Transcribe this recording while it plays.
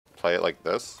play it like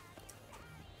this,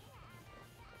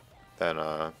 then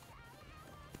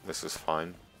this is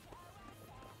fine.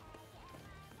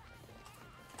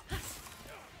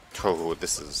 Oh,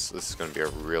 this is gonna be a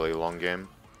really long game.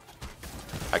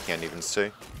 I can't even see.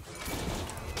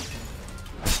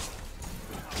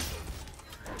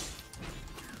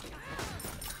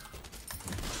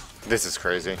 This is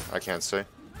crazy. I can't see.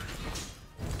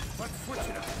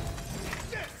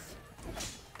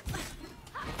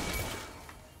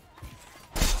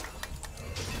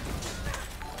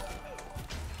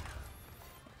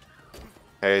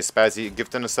 Hey, Spazzy,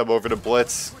 gifting a sub over to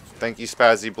Blitz. Thank you,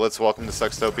 Spazzy. Blitz, welcome to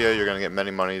Sextopia. You're gonna get many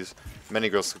monies, many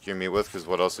girls to cook your meat with, because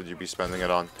what else would you be spending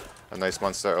it on? A nice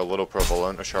monster, a little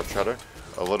provolone, a sharp cheddar,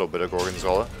 a little bit of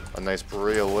gorgonzola, a nice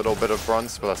brie, a little bit of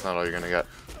bruns, but that's not all you're gonna get.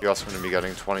 You're also gonna be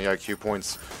getting 20 IQ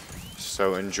points.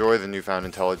 So enjoy the newfound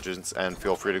intelligence and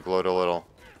feel free to gloat a little.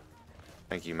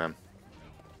 Thank you, ma'am.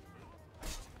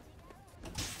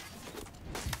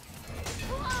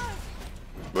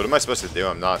 What am I supposed to do?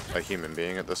 I'm not a human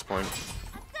being at this point.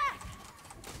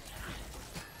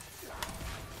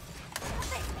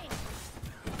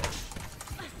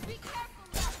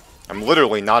 I'm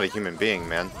literally not a human being,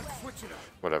 man.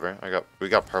 Whatever. We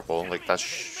got purple. Like that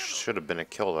should have been a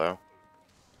kill though.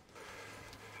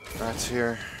 That's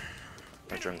here.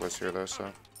 My jungler's here though,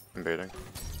 so I'm baiting.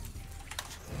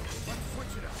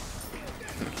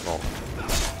 Well,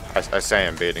 I say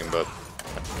I'm baiting, but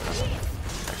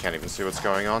I can't even see what's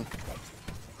going on.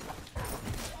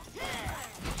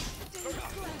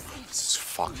 This is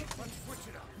fuck.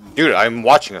 Dude, I'm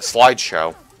watching a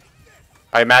slideshow.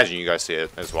 I imagine you guys see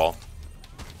it as well.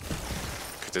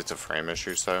 Because it's a frame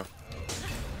issue, so.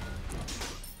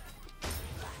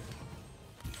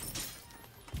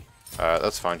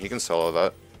 That's fine. He can solo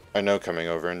that. I know coming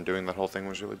over and doing that whole thing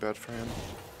was really bad for him.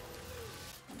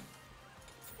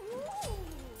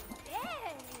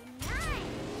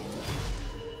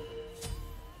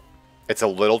 It's a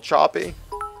little choppy.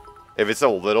 If it's a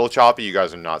little choppy, you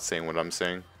guys are not seeing what I'm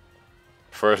seeing.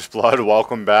 First blood,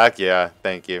 welcome back. Yeah,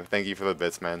 thank you. Thank you for the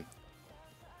bits, man.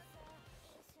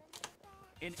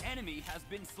 An enemy has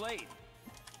been slain.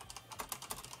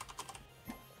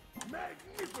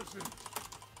 Magnificent.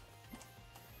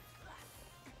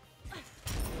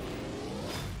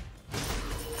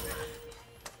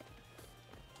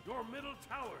 Your middle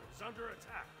tower is under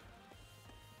attack.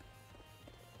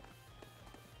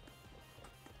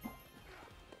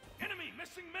 Enemy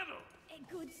missing middle. A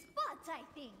good spot, I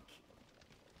think.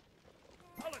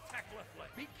 I'll attack left leg.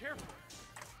 Be careful.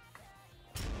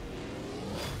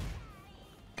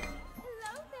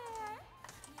 Hello there.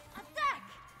 Attack!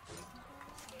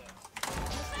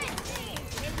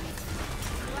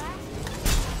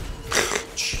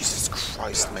 Jesus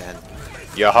Christ, man.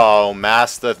 Yo,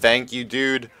 Master, thank you,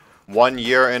 dude. 1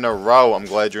 year in a row. I'm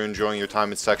glad you're enjoying your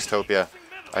time at Sextopia.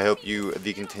 I hope you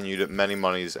the continued many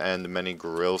monies and many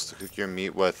grills to cook your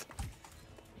meat with.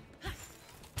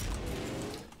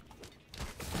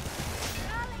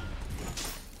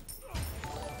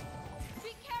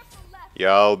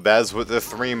 Yo, Bez with the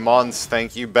 3 months.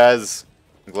 Thank you, Bez.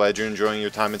 I'm glad you're enjoying your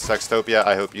time at Sextopia.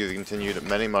 I hope you continued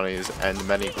many monies and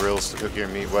many grills to cook your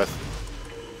meat with.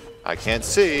 I can't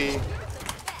see.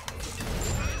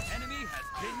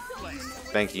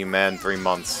 Thank you, man. 3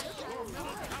 months.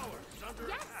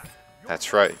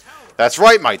 That's right. That's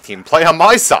right, my team. Play on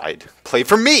my side. Play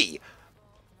for me.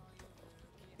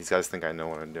 These guys think I know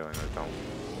what I'm doing. I don't.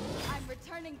 I'm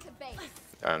returning to base.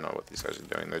 I don't know what these guys are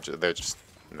doing. They're just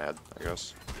mad, I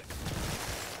guess.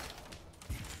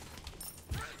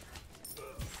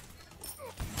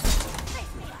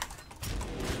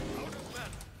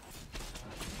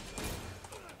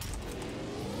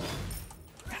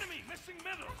 Enemy missing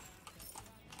middle.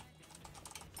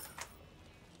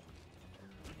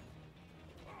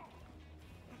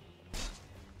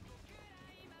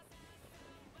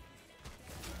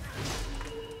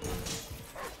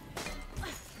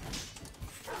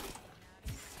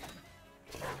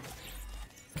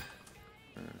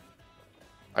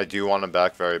 I do want to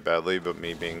back very badly, but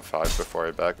me being 5 before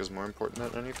I back is more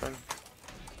important than anything.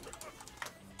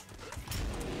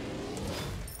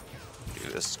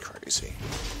 Dude, this is crazy.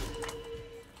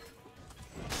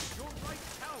 Your right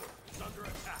tower is under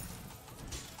attack.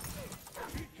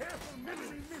 Be careful,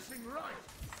 missing right.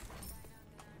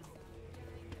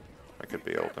 I could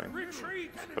be ulting,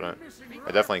 Retreat. but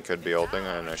I definitely could be ulting,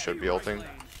 and I should be ulting.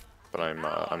 But I'm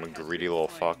a greedy little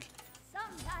fuck.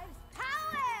 Sometimes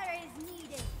power is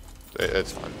needed.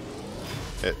 It's fine.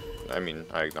 I mean,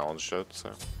 I acknowledged it,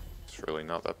 so it's really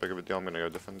not that big of a deal. I'm gonna go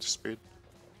defend speed.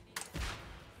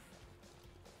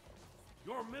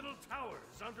 Your middle tower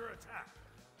is under attack.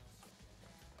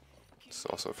 It's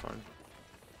also fine.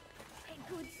 A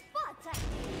good spot,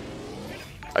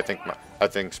 I think. I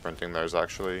think sprinting there is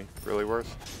actually really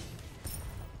worth.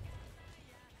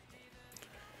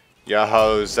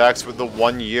 Yahoo, Zax with the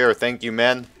 1 year. Thank you,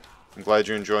 man. I'm glad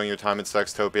you're enjoying your time at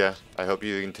Sextopia. I hope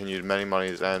you continue many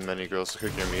monies and many girls to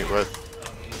cook your meat with.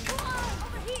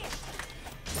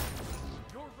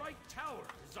 Your right tower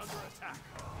is under attack.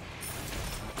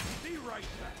 Be right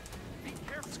back. Be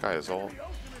careful. This guy is all The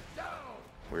ultimate down.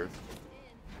 weird.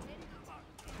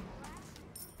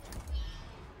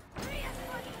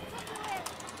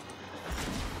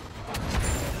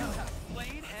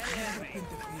 Slain an enemy.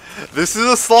 This is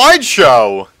a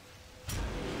slideshow!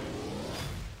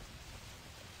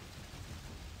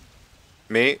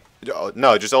 Me? Oh,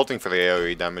 no, just ulting for the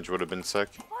AoE damage would have been sick.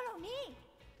 Follow me.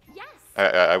 Yes.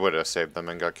 I would have saved them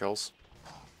and got kills.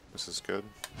 This is good.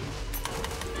 An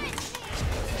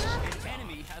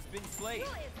enemy has been slain. You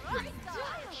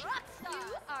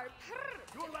are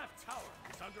Your left tower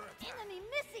is under attack. enemy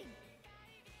missing.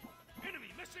 Enemy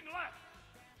missing left.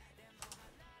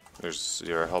 There's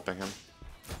you're helping him.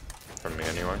 From me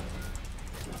anyway.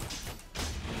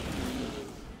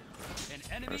 An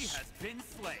enemy Nice. has been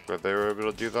slain. But they were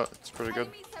able to do that. It's pretty good.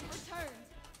 Enemies have returned.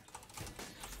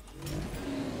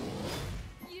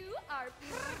 You are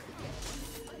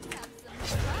Let's have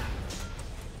some fun.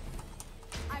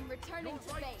 I'm returning Your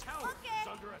to right base. tower is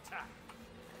under attack.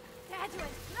 That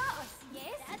was close.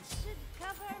 Yes. That should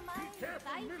cover my Be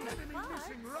careful. Enemy vital parts.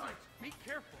 missing right. Be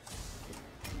careful.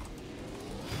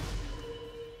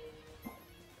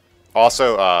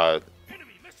 Also,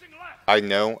 Enemy missing left. I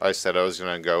know I said I was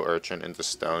gonna go Urchin into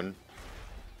Stone.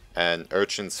 And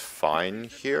Urchin's fine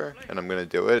here, and I'm gonna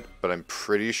do it, but I'm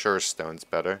pretty sure Stone's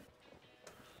better.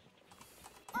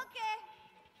 Okay.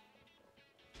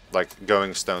 Like,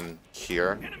 going Stone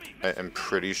here, I'm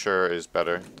pretty sure is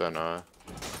better than,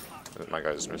 my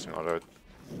guy's missing auto.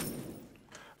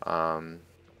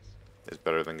 Is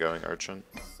better than going Urchin.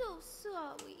 So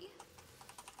sorry.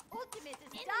 Ultimate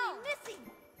is down. Missing.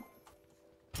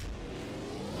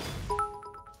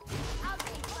 I'll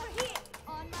be over here.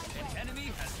 On my way. Enemy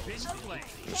has been slain.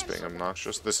 Just being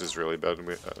obnoxious. This is really bad.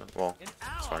 Well, An it's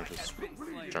fine ally because has been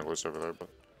slain. jungler's over there, but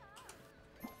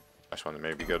I just want to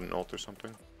maybe get an ult or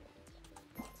something.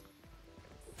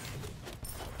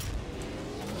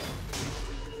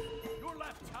 Your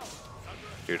left tower is under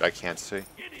attack. Dude, I can't see.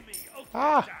 Enemy ultimate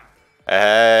Ah. down.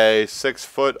 Hey,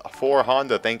 6'4"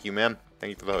 Honda. Thank you, man.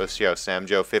 Thank you for the host. Yo, Sam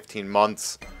Joe, 15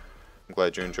 months. I'm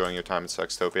glad you're enjoying your time at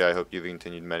Sextopia. I hope you've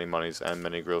continued many monies and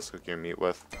many grills to cook your meat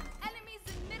with. Enemies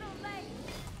in middle lane.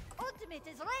 Ultimate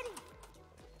is ready.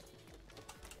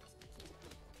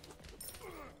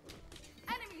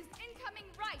 Enemies incoming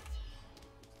right.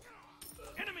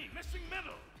 Enemy missing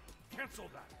middle. Cancel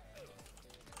that.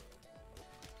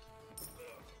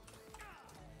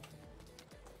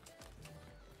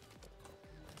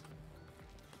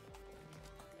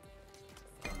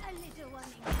 A little one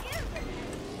in here.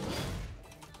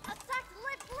 Attack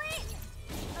left lane.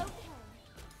 Okay.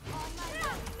 On my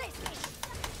way. This way.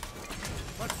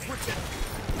 Let's switch it.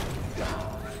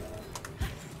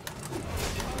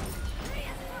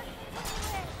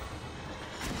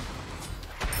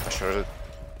 I should have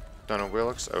done a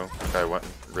Wheelix. Oh, that guy went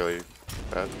really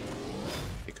bad.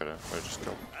 He could have just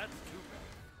killed. That's too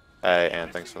bad. Hey,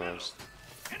 and thanks for those.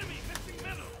 Enemy missing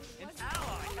middle. An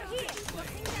ally has been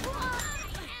slain.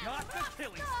 Got the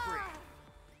killing spree.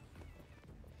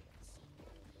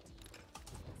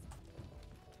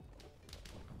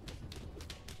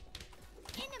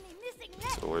 Enemy missing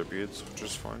left. Solar beads, which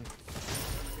is fine.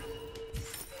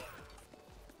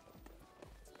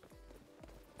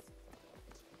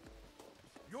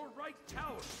 Your right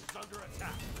tower is under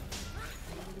attack.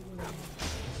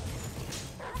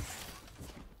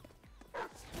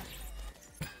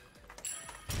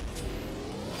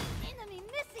 Enemy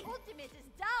missing. Ultimate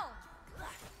is down.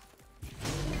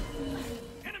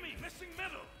 Enemy missing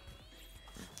middle.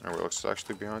 Our Wheelix is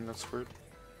actually behind, that's weird.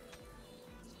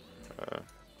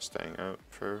 Staying out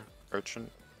for Urchin.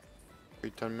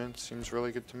 Every 10 minutes seems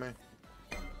really good to me.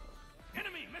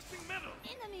 Enemy missing middle.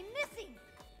 Enemy missing.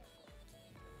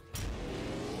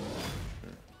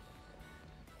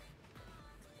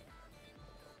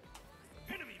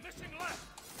 Enemy missing left.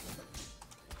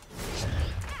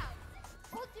 Out.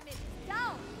 Ultimate is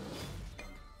down.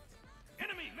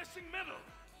 Enemy missing middle.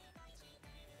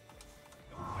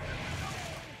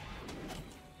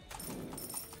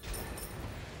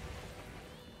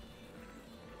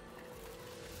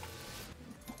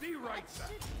 Be right That back.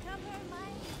 should cover my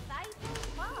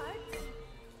vital parts.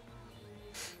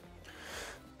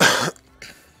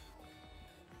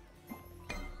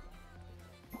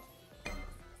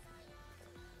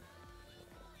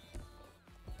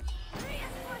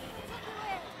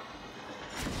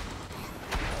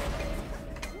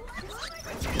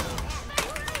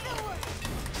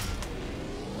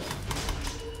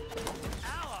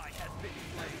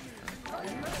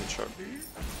 choke.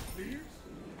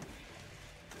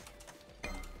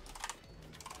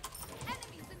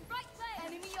 Enemies in right lane.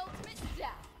 Enemy ultimate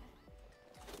down.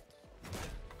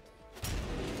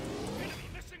 Enemy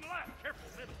missing left. Careful,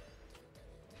 middle.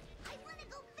 I want to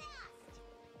go fast.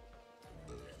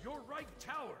 Your right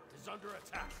tower is under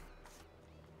attack.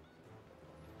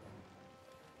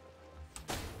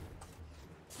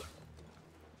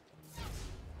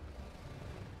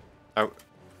 Oh.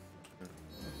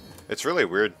 It's really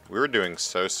weird. We were doing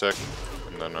so sick,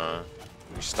 and then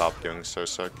we stopped doing so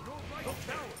sick. Your right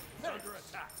tower is under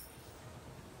attack.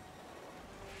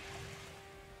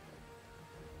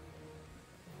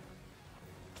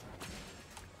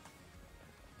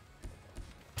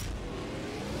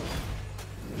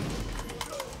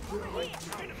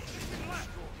 Enemy missing left.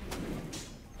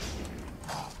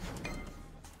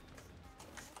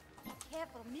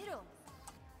 Careful, middle.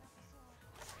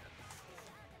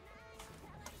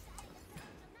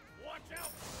 Watch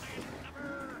out, sand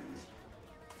cover.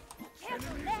 Careful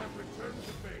Enemies left. have returned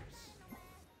to base.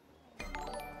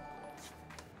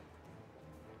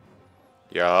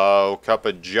 Yo, Cup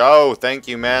of Joe, thank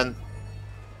you, man.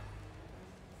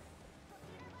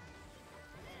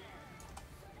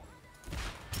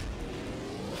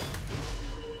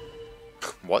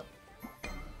 What?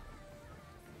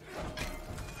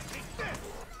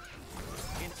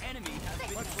 An enemy has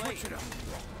been slain.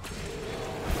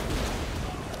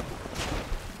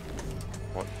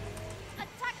 What?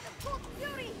 Attack the full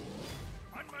fury.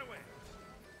 On my way.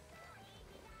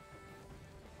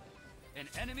 An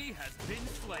enemy has been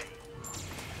slain.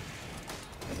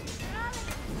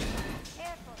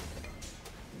 Careful.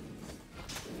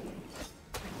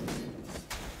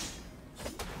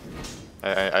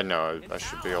 I know I An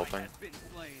should be ally ulting. has been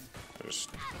slain.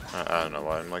 I don't know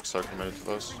why I'm like so committed to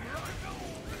this. Over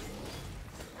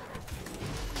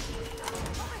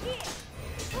here.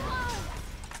 Whoa.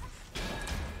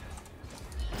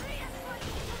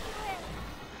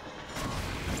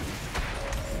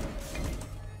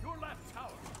 Your left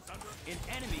tower is under An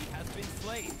enemy has been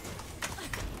slain.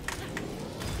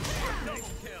 Double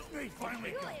kill. They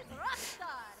finally You got is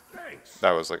rockstar. thanks.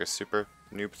 That was like a super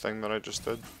noob thing that I just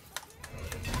did.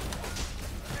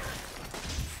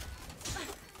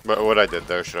 But what I did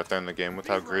there, should I throw in the game with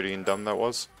how greedy and dumb that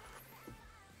was?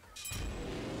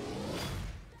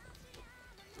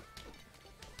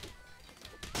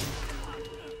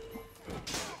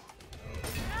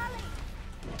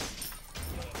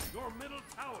 Your middle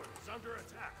tower is under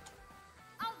attack.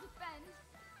 I'll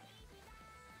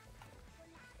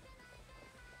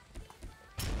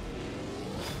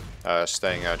defend.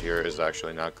 Staying out here is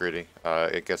actually not greedy.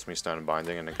 It gets me stun and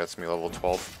binding, and it gets me level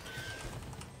 12.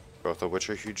 Both of which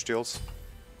are huge deals.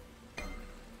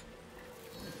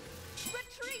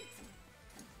 Retreat.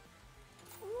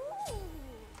 Ooh,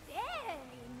 very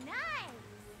nice.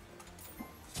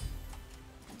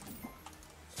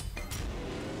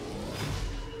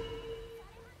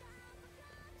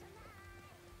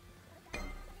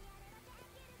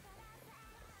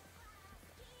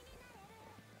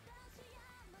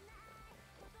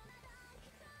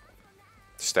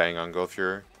 Staying on Gold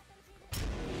Fury.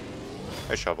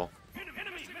 Hey, Shovel. Enemy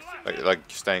missing left. Like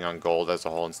staying on gold as a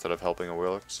whole instead of helping a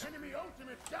Wheelix. Enemy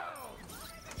ultimate down.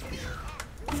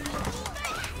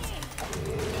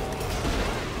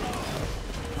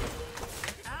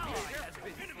 Ally has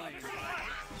been slain.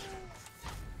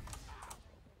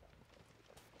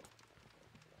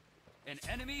 An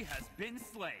enemy has been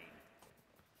slain.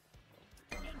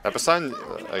 Poseidon,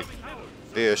 like,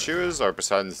 the issue is our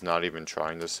Poseidon's not even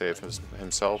trying to save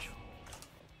himself.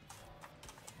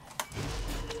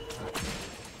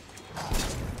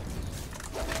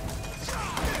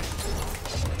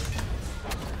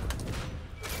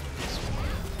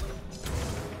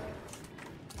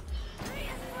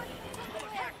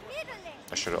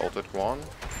 I should have ulted Guan.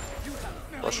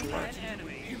 Russian mark. An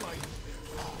enemy.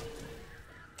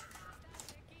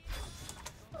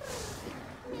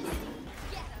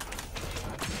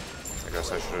 I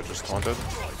guess I should have just taunted.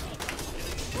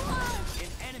 An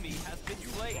enemy has been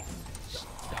slain.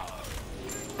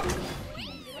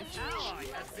 An ally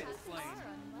has been slain.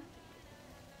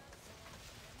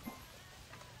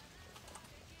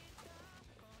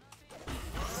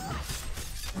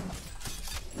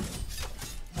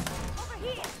 Over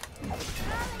here.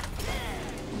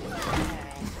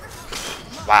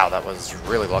 Wow, that was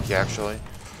really lucky actually.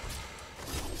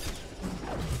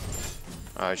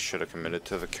 I should have committed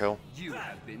to the kill. You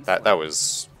have been That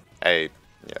was yeah,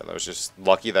 that was just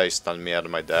lucky that he stunned me out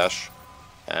of my dash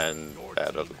and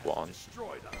out of the Guan.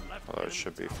 Destroy the left. Although it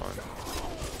should be fine.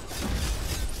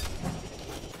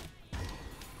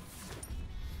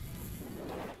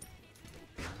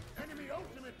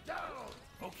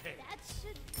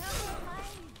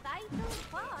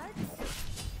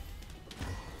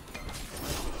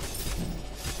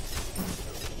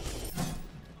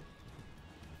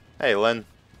 Hey, Lynn.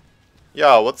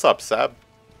 Yo, what's up, Sab?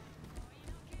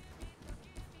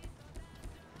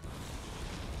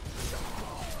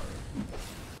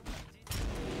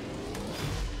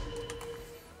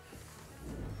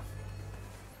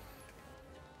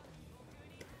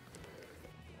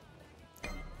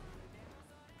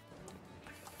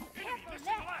 Enemy missing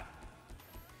left.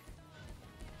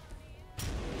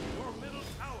 Your middle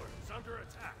tower is under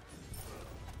attack.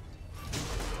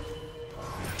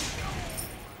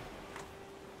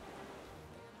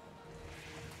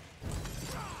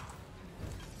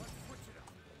 Let's switch it up.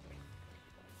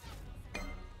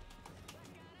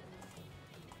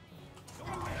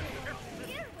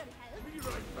 Here would help. Be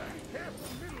right back. Careful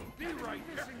middle. Be right.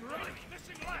 Missing right. Enemy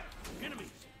missing left.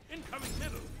 Enemies incoming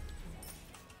middle.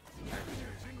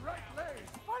 Using right leg.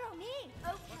 Follow me.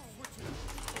 Okay. Switch it up.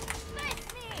 Face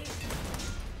me.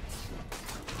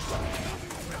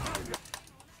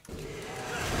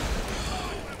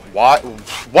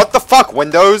 What the fuck,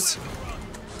 Windows?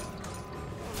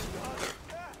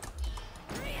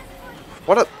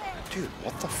 What a... Dude,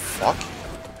 what the fuck?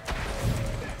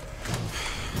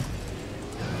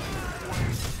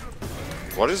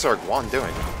 What is our Guan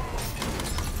doing?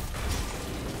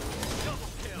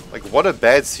 Like, what a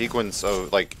bad sequence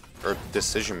of, like, or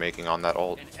decision making on that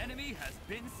ult. An enemy has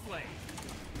been slain.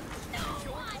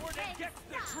 Get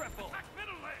the triple. Attack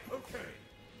middle leg. Okay.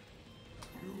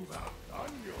 You've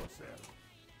outdone yourself.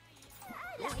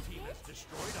 Your team has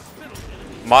destroyed a middle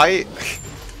enemy.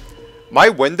 My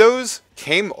Windows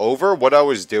came over what I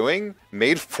was doing,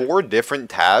 made 4 different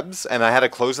tabs, and I had to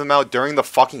close them out during the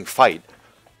fucking fight.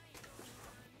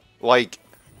 Like,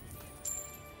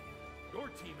 Your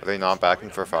team are they not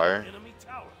backing for fire? enemy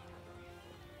tower.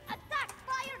 Attack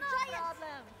fire giant.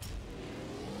 Problem.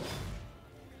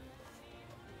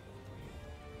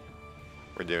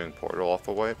 We're doing portal off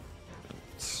a wipe.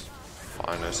 It's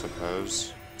fine, I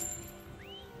suppose.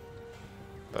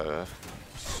 But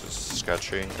it's just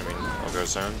sketchy. I mean, I'll go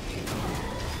zone.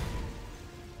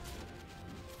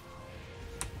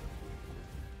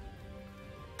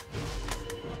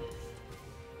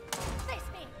 Face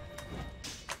me.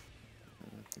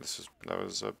 That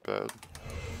was a bad.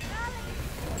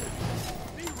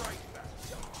 Be right back.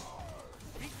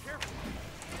 Be careful.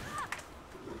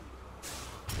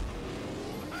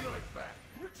 Be right back.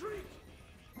 Retreat.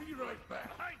 Be right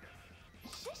back. Behind us.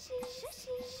 Shushy,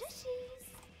 shushy, shushies.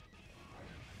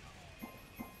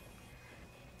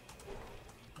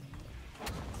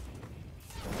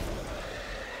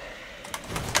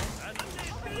 And the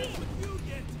same you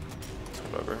get.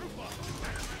 Whatever.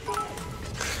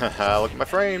 Look at my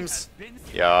frames.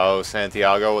 Yo,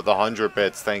 Santiago with 100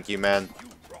 bits. Thank you, man.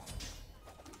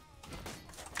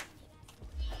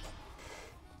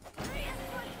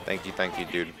 Thank you,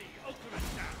 dude. An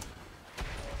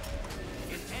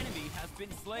enemy has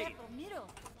been slain. Careful middle.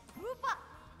 Group up.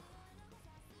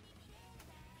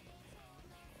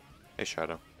 Hey,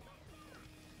 Shadow.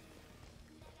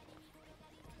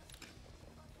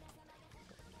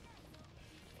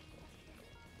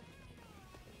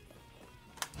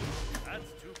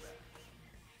 That's too bad.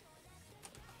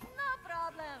 No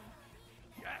problem.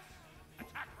 Yes.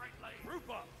 Attack right leg. Group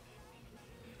up.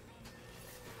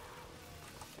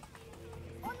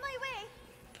 On my way.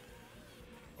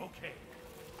 Okay.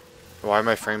 Why are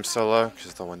my frames so low?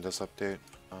 Because the Windows update.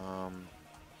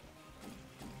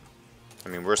 I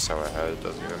mean, we're so ahead. It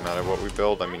doesn't even matter what we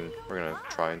build. I mean, we're gonna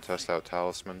try and test out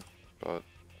Talisman, but it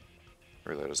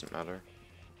really doesn't matter.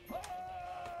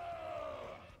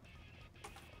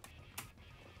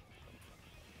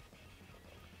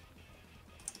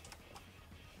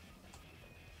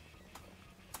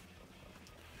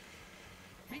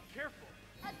 Be careful.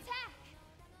 Attack.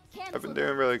 I've been Cancel.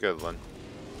 doing really good, Lynn.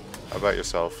 How about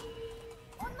yourself?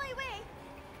 On my way.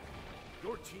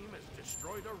 Your team has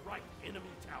destroyed a right enemy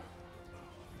tower.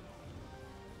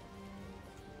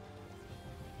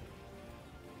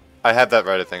 I have that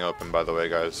Reddit thing open, by the way,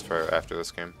 guys, for after this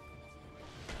game.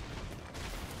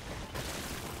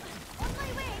 On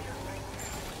my way.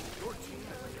 Your team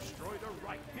has destroyed a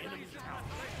right enemy tower.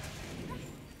 Face me.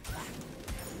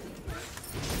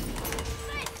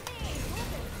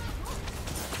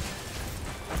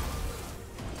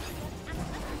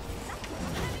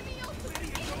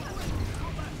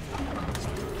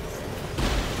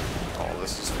 Oh,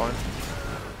 this is fine.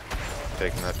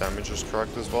 Taking that damage is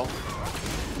correct as well.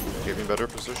 Give me better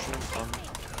positioning on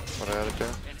what I had to do.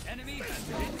 An enemy has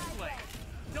been slain.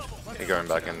 Double. Hey, going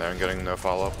back in there and getting no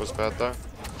follow-up was bad, though.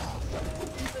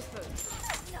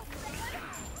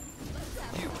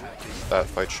 That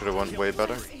fight should have went way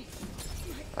better,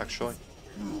 actually.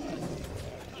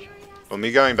 Well,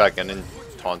 me going back in and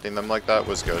taunting them like that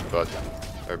was good, but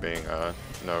there being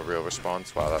no real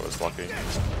response. Wow, that was lucky.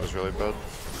 That was really bad.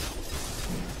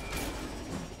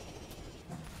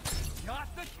 Got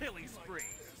the killing spree.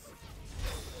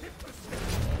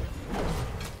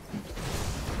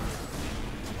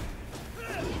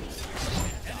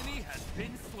 Enemy has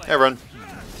been slain. Hey, run. You're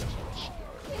the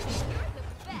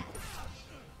best.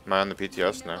 Am I on the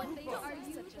PTS now? Are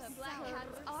you the black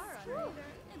cats are on me?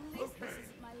 At least this is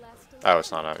my last Oh,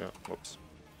 it's not out yet. Whoops.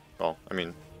 Well, I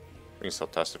mean, we can still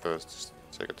test it for the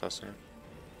sake of testing it.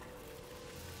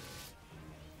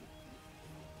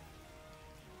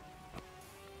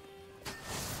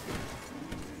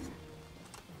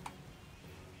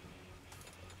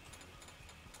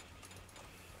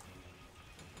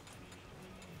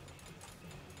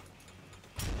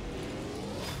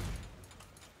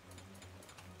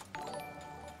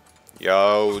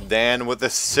 Yo, Dan with the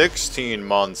 16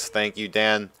 months. Thank you,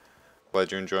 Dan.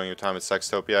 Glad you're enjoying your time at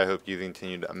Sextopia. I hope you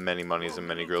continued many monies and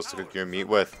many girls to cook your meat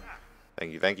with.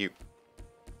 Thank you, thank you.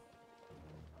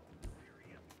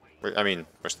 I mean,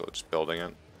 we're still just building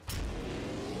it.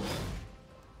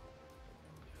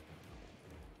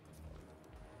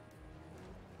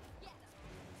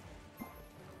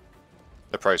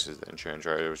 The prices didn't change,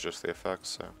 right? It was just the effects,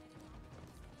 so.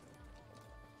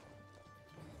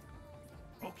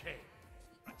 Okay.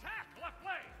 Attack left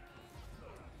leg.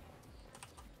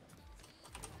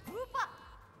 Group up.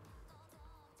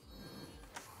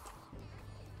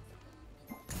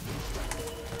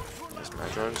 That's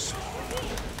Magi's.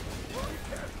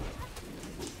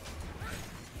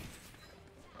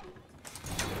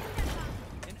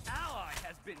 An ally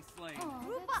has been slain.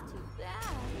 Oh, that's too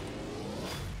bad.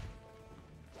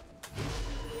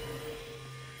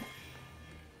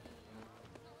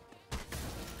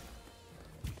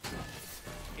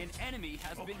 An enemy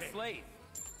has been slain.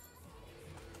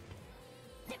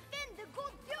 Defend the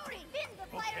good fury. Defend the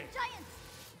fire Okay. giants.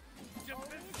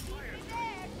 Defense Be fire.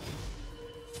 there.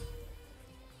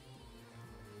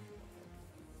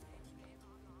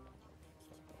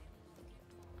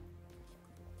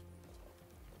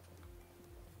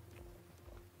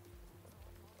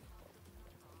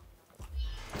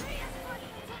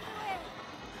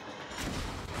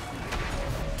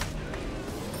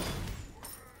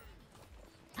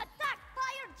 Attack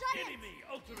fire giants. Enemy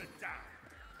ultimate down.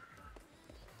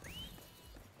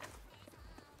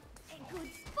 A good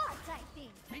spot, I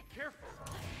think. Be careful.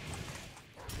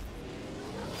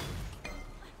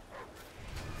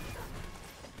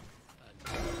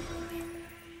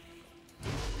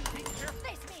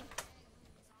 Face me.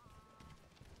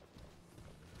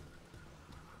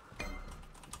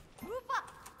 Group up.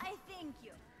 I thank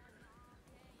you.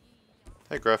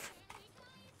 Hey, Griff.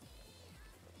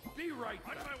 Be right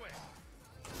on my way.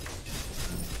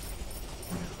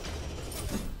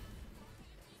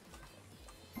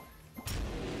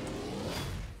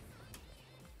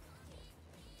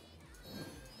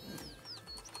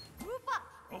 Group up.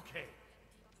 Okay.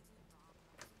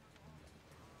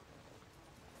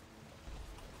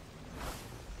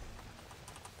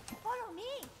 Follow me.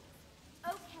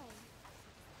 Okay.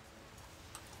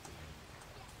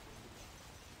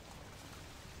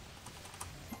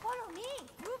 Follow me.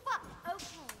 Group up.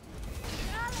 Okay.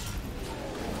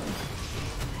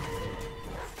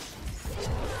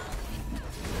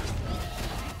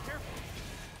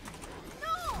 No.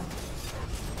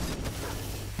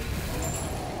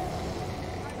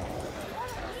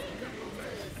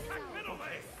 Attack middle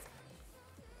leg.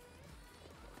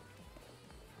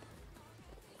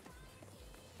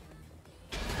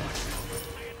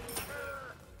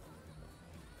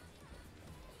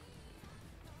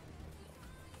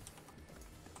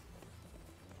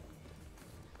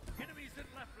 Enemies in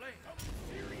left lane.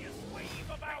 Serious wave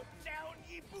about down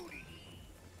ye booty.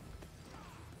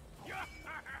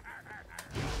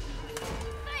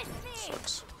 Face me.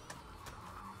 Sucks.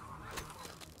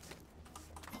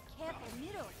 Be careful,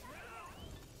 middle.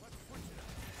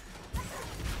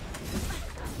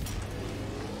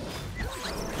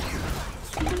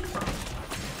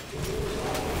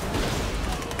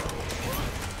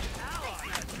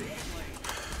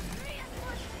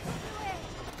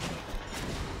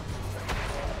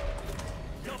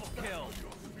 Double kill.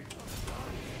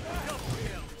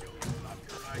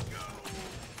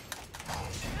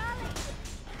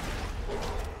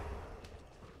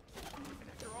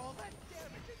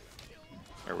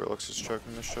 Hey, Relix is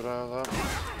choking the shit out of that.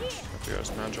 If you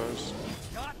guys Magi's.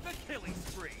 Got the killing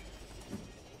spree.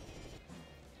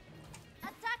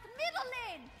 Attack middle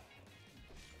lane.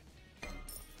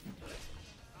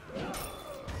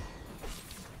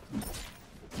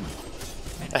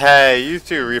 Hey, you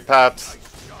two repaps.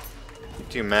 You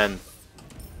two men.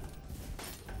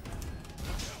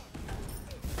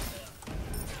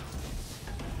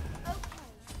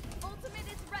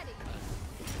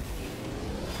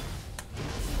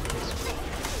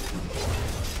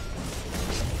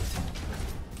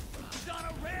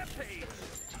 Rampage!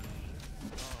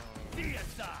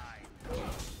 Deicide!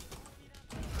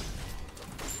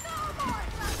 No more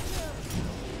rescue!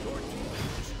 Your team has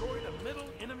destroyed a middle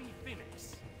enemy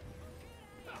Phoenix.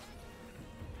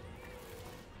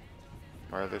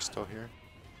 Why are they still here?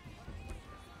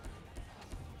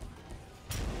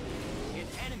 An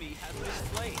enemy has been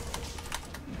slain.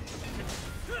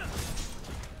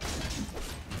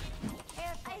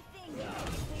 I think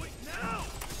Now!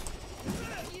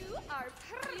 you are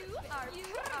perfect. You are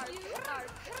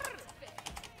perfect.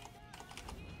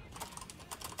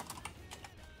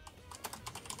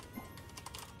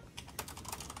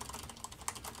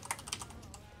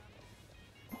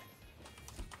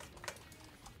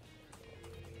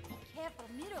 Careful,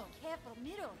 middle. Careful,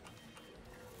 middle.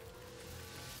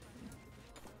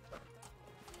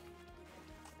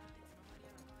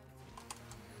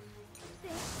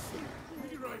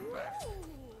 Be right back.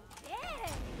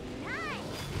 Yeah, nice.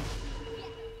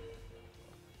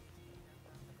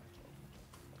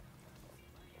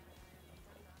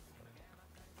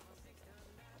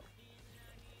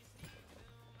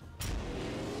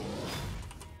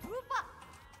 Group up.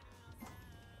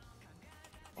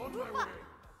 On my way.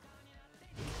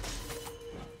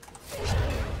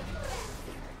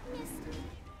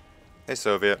 Hey,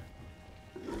 Soviet.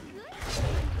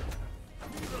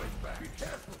 Be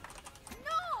careful.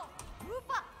 No! Group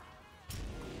up.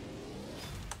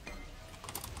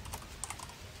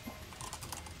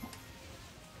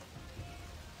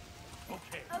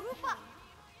 Okay. Group up.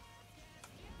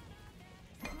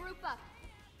 Group up.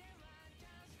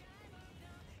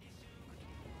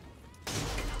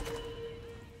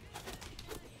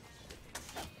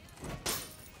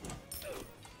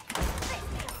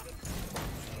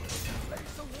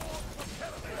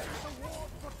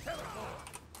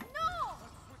 No!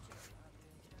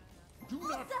 Do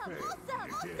not fail.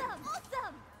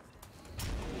 Awesome!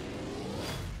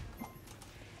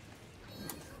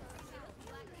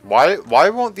 Why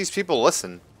won't these people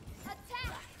listen?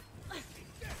 Attack!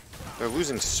 They're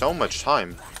losing so much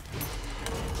time.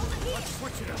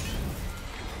 Switch it up.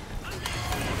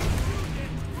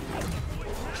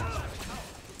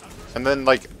 And then,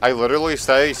 like, I literally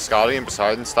say Scotty and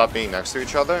Poseidon stop being next to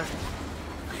each other.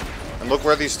 And look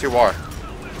where these two are.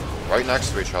 Right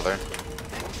next to each other.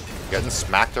 Getting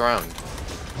smacked around.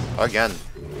 Again.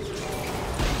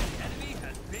 Enemy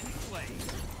has been slain.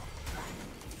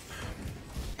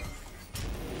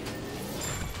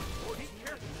 Be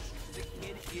careful. The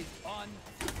kid is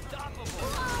unstoppable.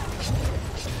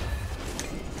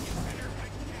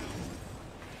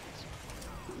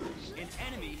 An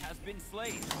enemy has been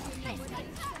slain.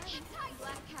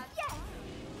 Black cat. Yes!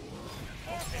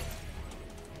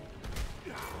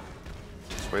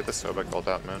 Just wait the Sobek ult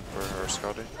out, man, for her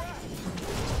Scotty.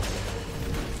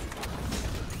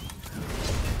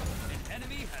 An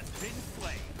enemy has been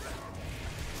slain.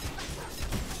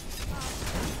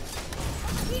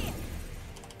 Here!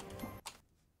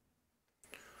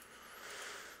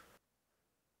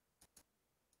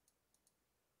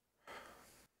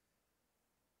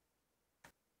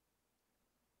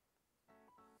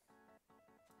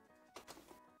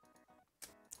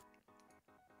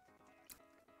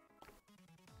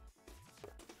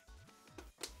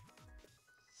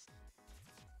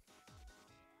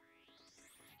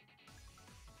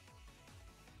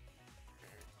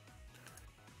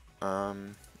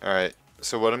 Alright.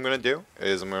 So what I'm gonna do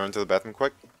is I'm gonna run to the bathroom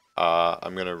quick.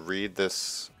 I'm gonna read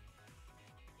this.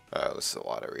 This is a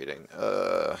lot of reading.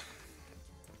 Let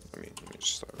me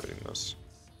just start reading this.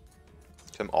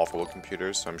 I'm awful with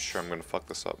computers, so I'm sure I'm gonna fuck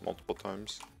this up multiple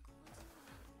times.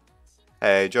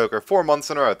 Hey, Joker, 4 months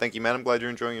in a row. Thank you, man. I'm glad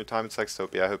you're enjoying your time in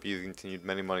Sextopia. I hope you continued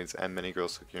many monies and many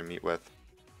girls to meet with.